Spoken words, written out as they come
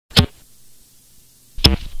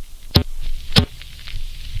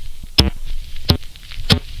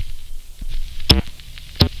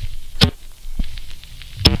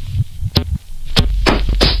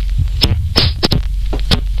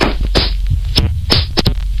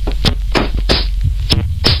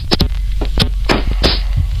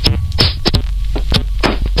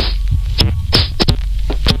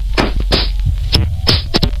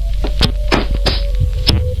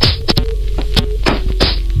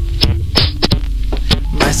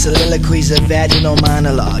soliloquies, a vaginal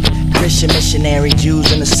monologue. Christian missionary,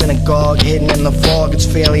 Jews in a synagogue, hidden in the fog,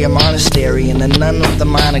 it's fairly a monastery, and the nun with the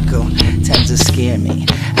monocle tends to scare me.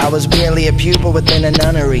 I was merely a pupil within a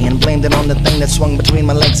nunnery, and blamed it on the thing that swung between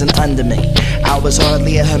my legs and under me. I was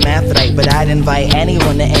hardly a hermaphrodite, but I'd invite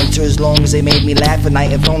anyone to enter as long as they made me laugh at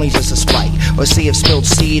night, if only just a spite, or see if spilled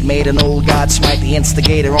seed made an old god smite the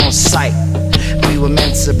instigator on sight. We were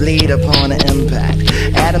meant to bleed upon an impact.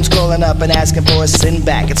 Adam's calling up and asking for his sin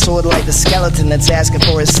back. It's sort of like the skeleton that's asking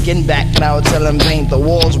for his skin back. And I would tell him paint the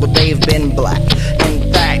walls, but they've been black.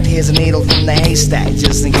 In fact, here's a needle from the haystack,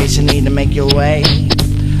 just in case you need to make your way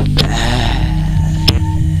back.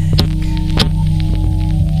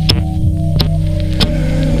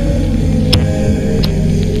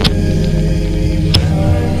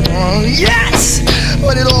 Yes!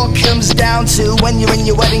 What it all comes down to when you're in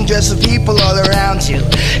your wedding dress with people all around you.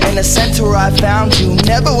 In the center where I found you,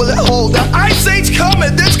 never will it hold. The ice age coming,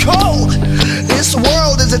 it's cold. This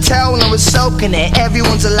world is a towel and we're soaking it.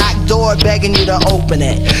 Everyone's a locked door begging you to open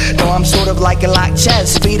it. Though I'm sort of like a locked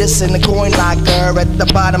chest, fetus in the coin locker at the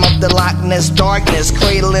bottom of the Loch Ness darkness,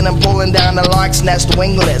 cradling and pulling down the lark's nest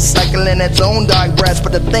wingless, cycling its own dark breast.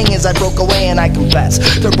 But the thing is, I broke away and I confess.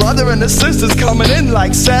 The brother and the sister's coming in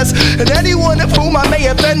like cess, and anyone of whom I may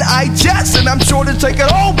have been, I jest. And I'm sure to take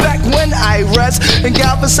it all back when I rest, and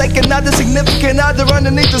God forsake another significant other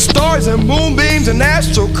underneath the stars and moonbeams and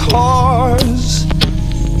astral cars.